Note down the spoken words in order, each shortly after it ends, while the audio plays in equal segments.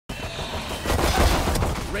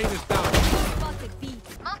Rain is down.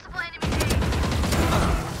 Multiple enemies.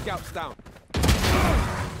 Scouts down.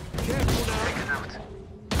 Careful now.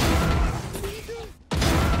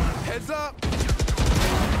 Heads up.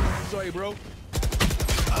 Sorry, bro.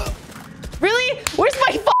 Really? Where's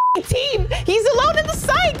my fucking team? He's alone in the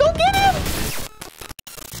site. Go get him.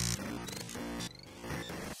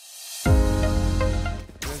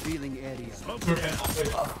 Revealing area.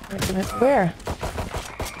 Where?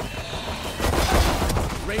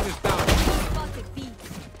 Rain is down.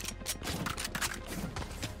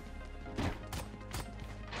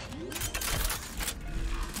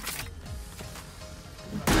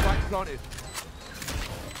 Spike planted.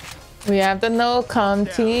 We have the no-com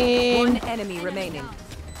team. One enemy remaining.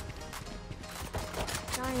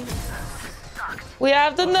 We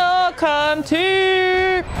have the no-com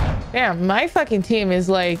team. Damn, my fucking team is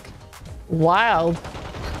like wild.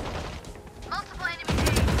 Multiple enemies.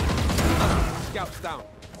 Scouts down.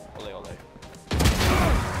 Ole, ole.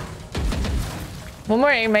 One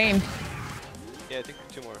more A main. Yeah, I think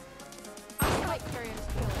 2 more.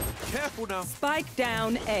 Careful now. Spike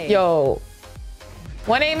down A. Yo.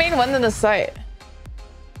 One A main, one in the site.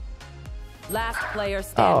 Last player Oh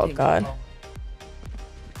standing. god.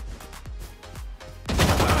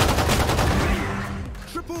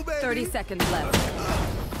 Triple baby. 30 seconds left.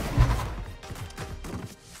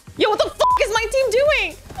 Yo, what the fuck is my team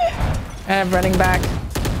doing? I'm running back.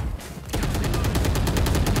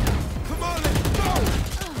 Come on, let's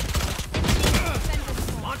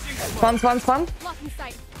go. Spawn. Blocking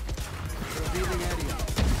sight. Revealing area.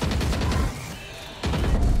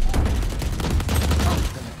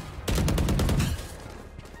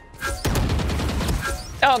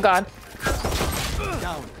 Oh god.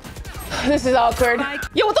 Down. This is awkward.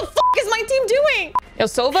 Yo, what the fuck is my team doing? Yo,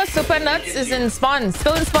 Sova Super Nuts is in spawn.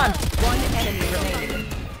 Still in spawn. One enemy remaining.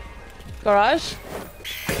 Garage.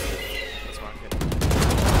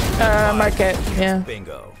 Market. Yeah.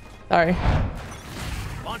 Bingo. Sorry.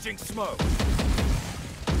 Launching smoke.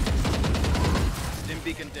 Dim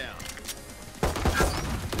beacon down.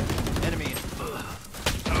 Enemy.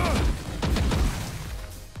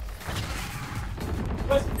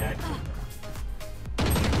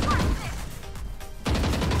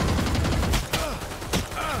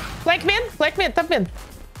 Flank mid, top mid.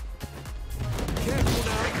 Careful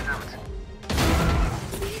now.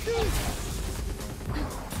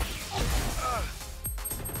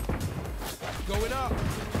 Going up.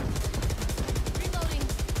 Reloading.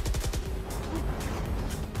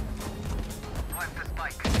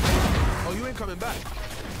 Oh, you ain't coming back.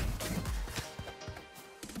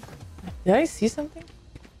 Did I see something?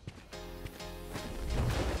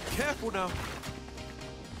 Careful now.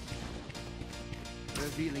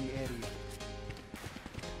 Revealing area.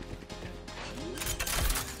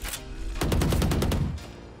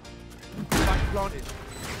 Spike planted.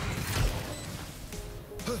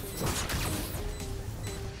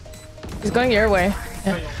 He's going your way.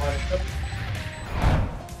 Yeah.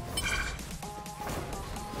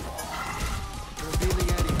 Revealing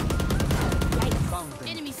area. Found them.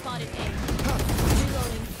 Enemy spotted A.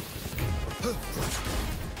 Reloading.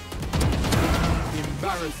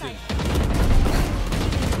 Embarrassing.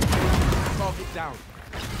 Target down.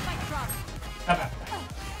 Spike drop.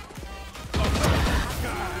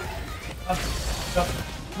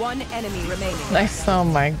 One enemy remaining. Nice. Oh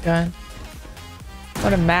my god.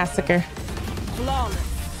 What a massacre. Flawless.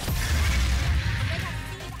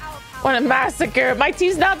 What a massacre. My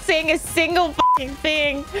team's not saying a single fucking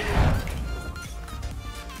thing.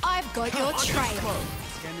 I've got your trail.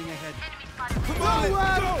 Scanning ahead. Come on,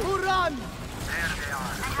 let's go. Who run?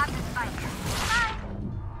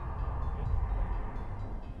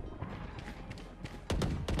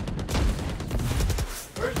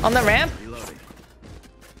 On the ramp. Reloading.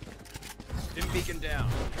 Dim beacon down.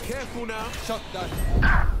 Careful now. Shot done.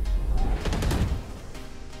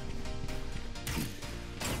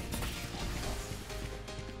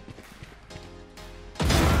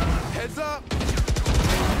 Heads up.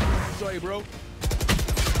 Sorry, bro.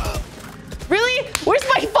 Really? Where's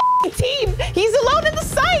my fucking team? He's alone in the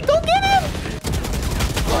site. Go get him.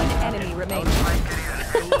 One enemy remaining.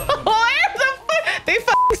 Where the fuck? They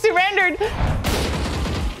fucking surrendered.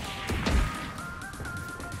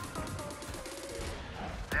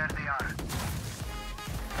 There they are.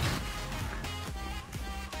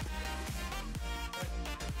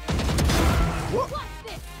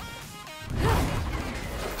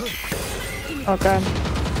 Oh god.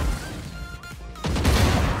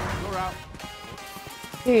 You're out.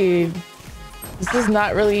 Dude. This is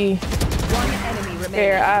not really One enemy remaining.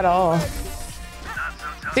 fair at all.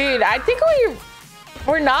 Dude, I think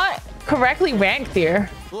we're not correctly ranked here.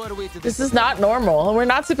 What are we to This is not normal. We're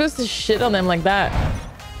not supposed to shit on them like that.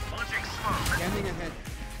 Launching smoke. Scanning ahead.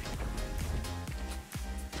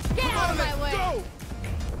 Get out of my way. Go!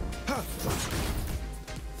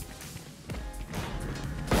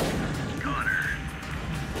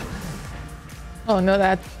 Oh no,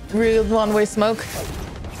 that real one-way smoke.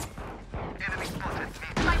 Enemy spotted.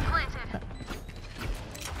 Spike planted.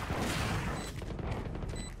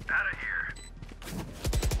 Out of here.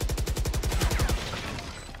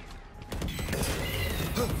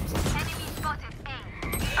 Enemy spotted A.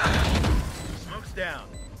 Smoke's down.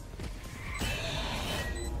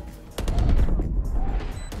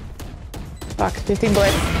 Fuck, 15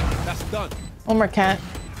 bullets. That's done. One more cat.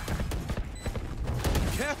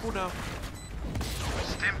 Careful now.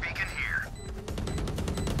 Stim beacon here.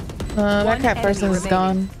 That One cat enemy person is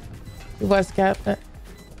remaining. gone. He was cat, but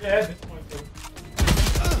Yeah, at this point too.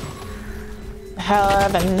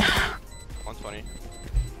 heaven. 120.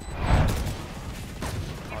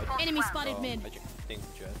 Enemy spotted mid. I think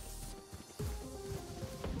jet.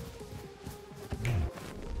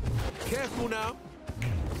 Careful now.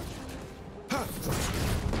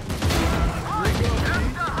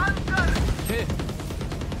 Here.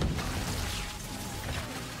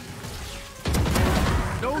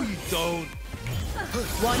 No, you don't.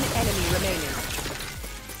 One enemy remaining.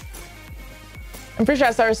 I'm pretty sure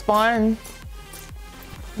I saw her spawn.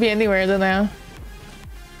 Be anywhere though now.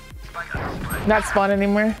 Not spawn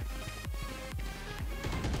anymore.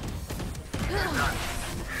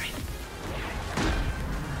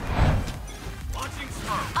 Launching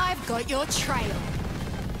smoke. I've got your trail.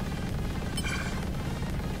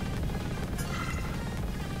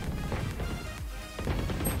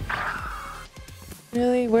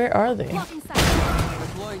 Really? Where are they? Blocking sight.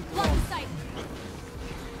 Deploying Blocking sight.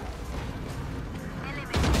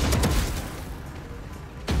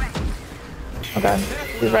 Okay,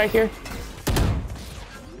 he's right here.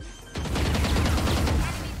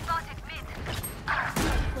 Enemy spotted mid.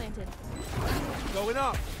 Planted. going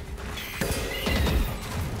up.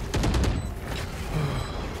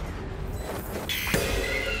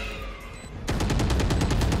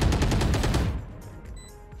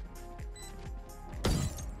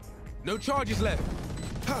 No charges left.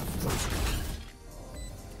 Found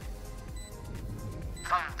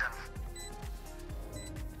them.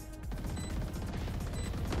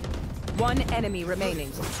 One enemy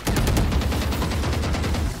remaining.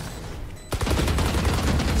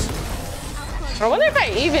 I wonder if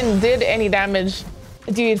I even did any damage.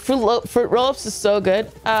 Dude, fruit roll-ups is so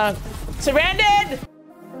good. Surrendered!